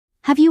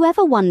Have you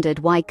ever wondered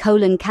why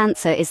colon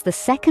cancer is the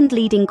second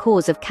leading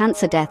cause of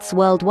cancer deaths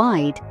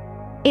worldwide?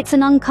 It's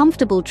an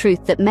uncomfortable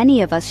truth that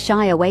many of us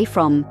shy away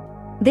from.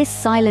 This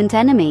silent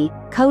enemy,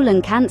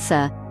 colon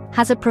cancer,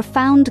 has a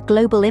profound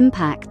global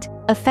impact,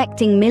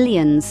 affecting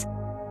millions.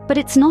 But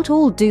it's not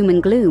all doom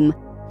and gloom.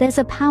 There's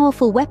a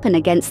powerful weapon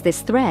against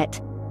this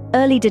threat.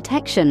 Early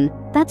detection.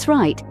 That's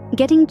right,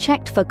 getting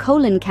checked for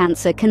colon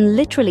cancer can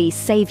literally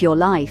save your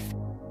life.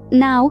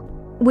 Now,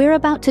 we're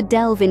about to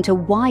delve into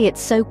why it's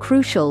so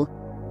crucial.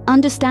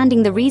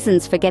 Understanding the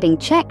reasons for getting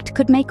checked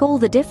could make all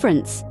the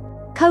difference.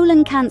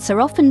 Colon cancer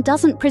often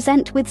doesn't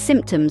present with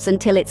symptoms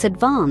until it's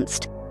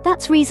advanced.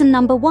 That's reason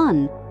number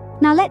one.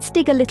 Now let's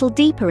dig a little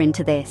deeper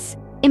into this.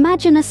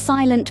 Imagine a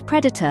silent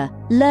predator,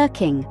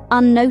 lurking,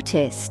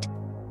 unnoticed.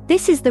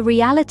 This is the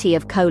reality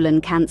of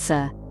colon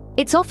cancer.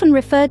 It's often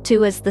referred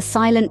to as the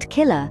silent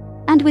killer,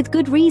 and with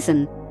good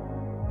reason.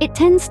 It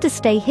tends to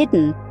stay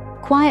hidden,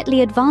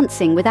 quietly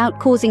advancing without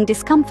causing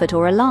discomfort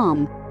or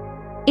alarm.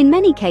 In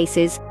many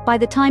cases, by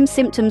the time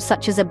symptoms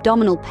such as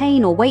abdominal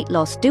pain or weight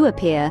loss do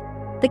appear,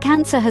 the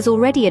cancer has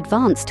already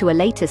advanced to a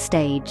later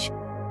stage.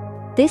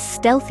 This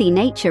stealthy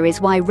nature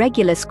is why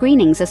regular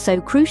screenings are so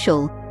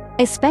crucial,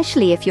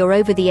 especially if you're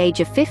over the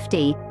age of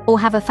 50 or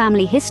have a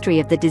family history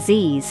of the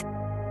disease.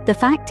 The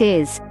fact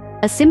is,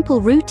 a simple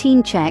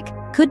routine check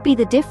could be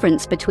the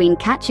difference between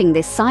catching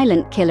this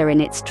silent killer in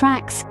its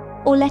tracks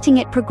or letting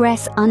it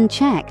progress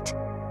unchecked.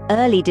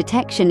 Early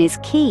detection is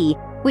key,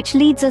 which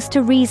leads us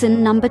to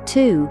reason number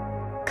 2.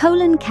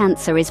 Colon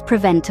cancer is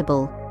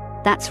preventable.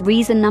 That's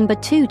reason number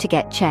 2 to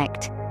get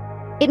checked.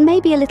 It may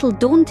be a little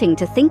daunting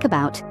to think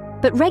about,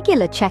 but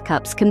regular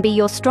checkups can be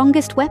your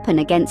strongest weapon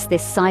against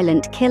this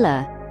silent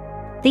killer.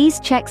 These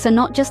checks are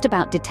not just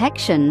about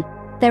detection,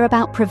 they're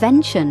about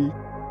prevention.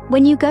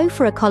 When you go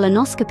for a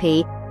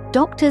colonoscopy,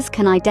 doctors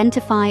can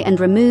identify and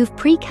remove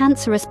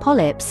precancerous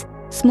polyps,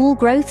 small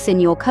growths in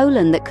your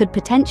colon that could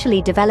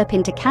potentially develop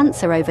into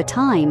cancer over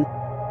time.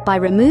 By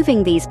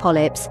removing these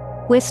polyps,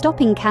 we're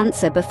stopping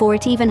cancer before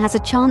it even has a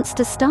chance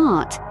to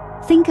start.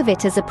 Think of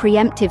it as a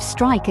preemptive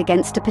strike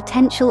against a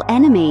potential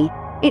enemy.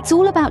 It's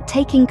all about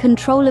taking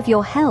control of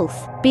your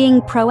health,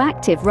 being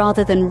proactive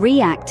rather than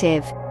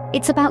reactive.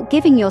 It's about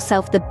giving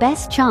yourself the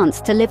best chance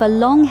to live a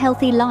long,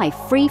 healthy life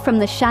free from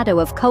the shadow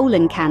of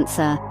colon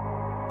cancer.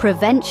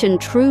 Prevention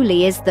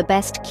truly is the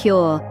best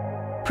cure.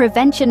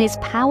 Prevention is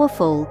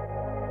powerful.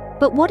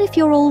 But what if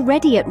you're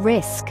already at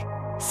risk?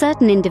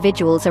 Certain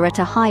individuals are at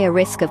a higher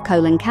risk of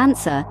colon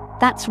cancer.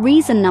 That's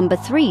reason number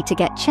 3 to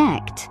get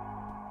checked.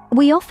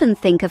 We often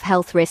think of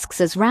health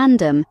risks as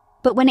random,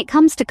 but when it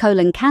comes to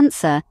colon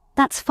cancer,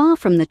 that's far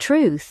from the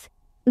truth.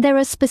 There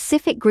are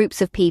specific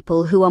groups of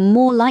people who are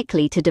more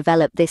likely to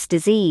develop this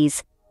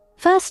disease.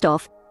 First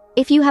off,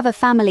 if you have a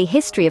family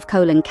history of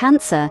colon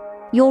cancer,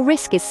 your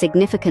risk is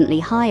significantly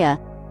higher.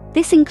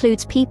 This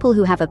includes people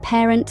who have a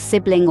parent,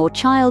 sibling, or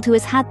child who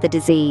has had the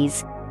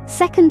disease.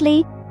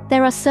 Secondly,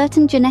 there are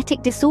certain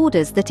genetic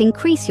disorders that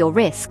increase your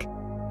risk.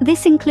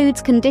 This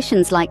includes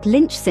conditions like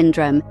Lynch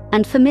syndrome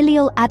and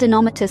familial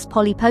adenomatous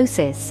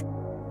polyposis.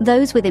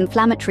 Those with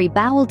inflammatory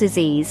bowel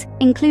disease,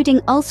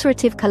 including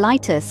ulcerative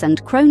colitis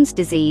and Crohn's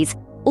disease,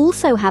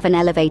 also have an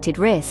elevated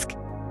risk.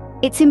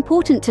 It's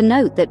important to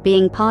note that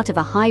being part of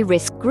a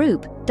high-risk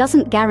group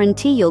doesn't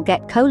guarantee you'll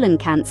get colon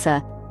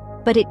cancer,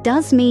 but it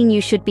does mean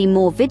you should be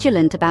more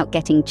vigilant about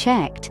getting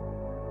checked.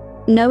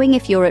 Knowing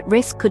if you're at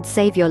risk could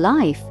save your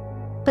life,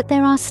 but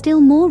there are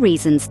still more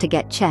reasons to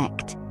get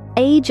checked.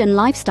 Age and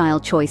lifestyle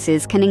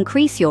choices can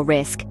increase your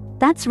risk.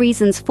 That's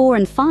reasons 4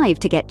 and 5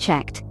 to get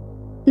checked.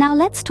 Now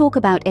let's talk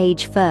about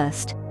age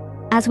first.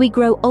 As we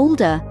grow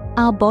older,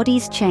 our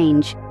bodies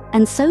change,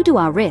 and so do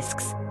our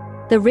risks.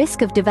 The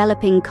risk of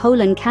developing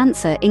colon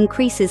cancer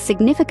increases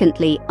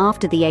significantly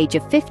after the age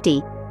of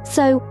 50.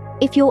 So,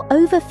 if you're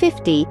over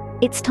 50,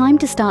 it's time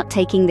to start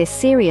taking this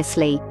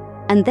seriously.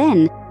 And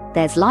then,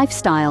 there's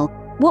lifestyle.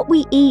 What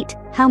we eat,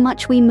 how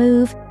much we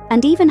move,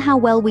 and even how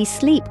well we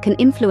sleep can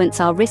influence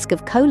our risk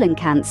of colon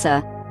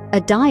cancer. A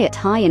diet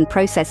high in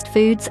processed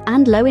foods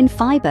and low in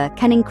fiber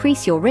can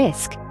increase your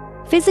risk.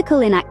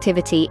 Physical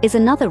inactivity is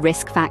another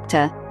risk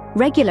factor.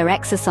 Regular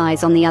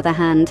exercise, on the other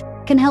hand,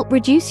 can help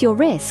reduce your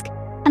risk.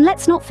 And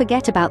let's not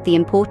forget about the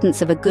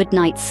importance of a good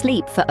night's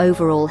sleep for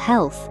overall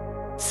health.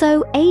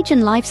 So, age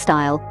and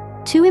lifestyle,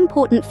 2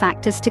 important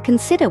factors to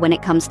consider when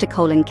it comes to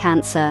colon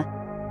cancer.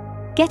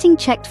 Getting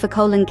checked for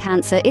colon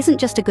cancer isn't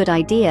just a good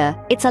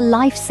idea, it's a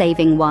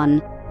life-saving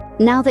one.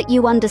 Now that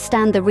you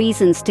understand the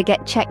reasons to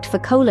get checked for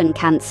colon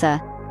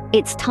cancer,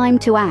 it's time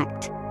to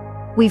act.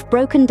 We've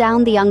broken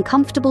down the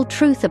uncomfortable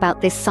truth about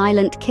this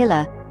silent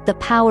killer, the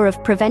power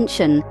of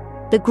prevention,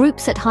 the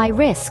groups at high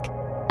risk,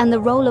 and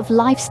the role of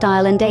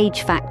lifestyle and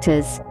age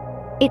factors.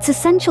 It's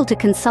essential to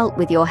consult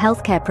with your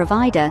healthcare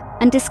provider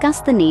and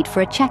discuss the need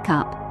for a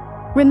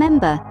checkup.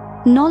 Remember,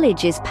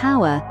 knowledge is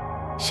power.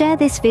 Share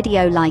this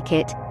video, like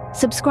it,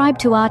 subscribe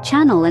to our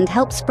channel, and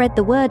help spread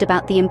the word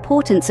about the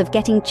importance of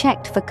getting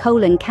checked for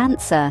colon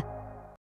cancer.